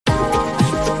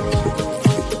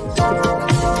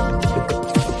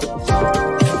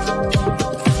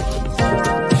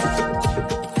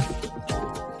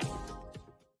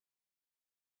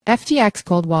FTX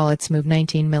cold wallets move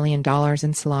 $19 million in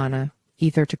Solana,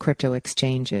 Ether to crypto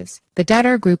exchanges. The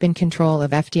debtor group in control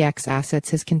of FTX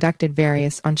assets has conducted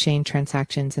various on-chain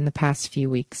transactions in the past few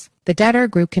weeks. The debtor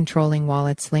group controlling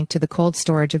wallets linked to the cold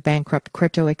storage of bankrupt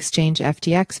crypto exchange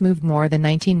FTX moved more than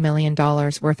 $19 million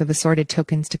worth of assorted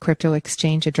tokens to crypto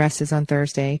exchange addresses on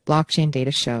Thursday, blockchain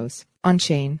data shows.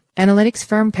 On-chain analytics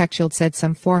firm Peckshield said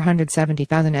some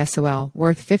 470,000 SOL,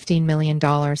 worth $15 million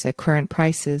at current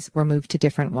prices, were moved to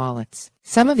different wallets.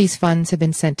 Some of these funds have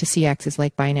been sent to CEXs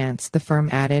like Binance, the firm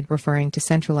added, referring to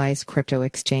centralized crypto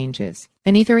exchanges.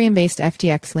 An Ethereum-based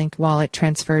FTX-linked wallet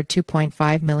transferred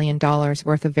 $2.5 million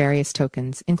worth of various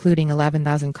tokens, including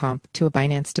 11,000 comp, to a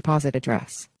Binance deposit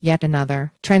address. Yet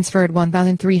another transferred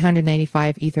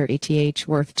 1,385 Ether ETH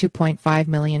worth $2.5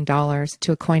 million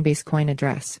to a Coinbase coin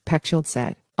address, Peckshield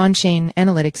said. On-chain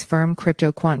analytics firm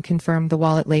CryptoQuant confirmed the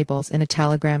wallet labels in a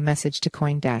Telegram message to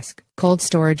CoinDesk. Cold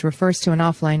storage refers to an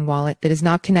offline wallet that is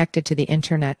not connected to the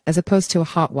internet, as opposed to a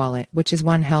hot wallet, which is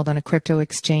one held on a crypto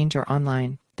exchange or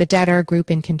online. The debtor group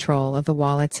in control of the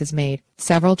wallets has made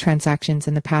several transactions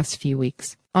in the past few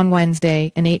weeks. On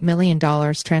Wednesday, an $8 million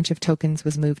tranche of tokens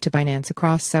was moved to Binance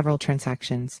across several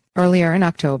transactions. Earlier in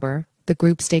October, the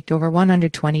group staked over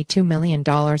 $122 million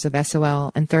of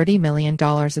SOL and $30 million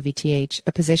of ETH,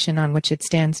 a position on which it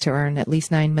stands to earn at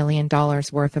least $9 million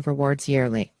worth of rewards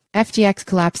yearly. FTX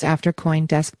collapsed after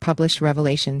CoinDesk published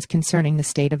revelations concerning the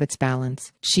state of its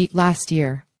balance sheet last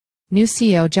year. New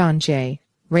CEO John J.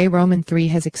 Ray Roman III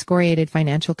has excoriated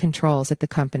financial controls at the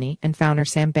company, and founder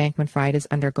Sam Bankman-Fried is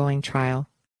undergoing trial.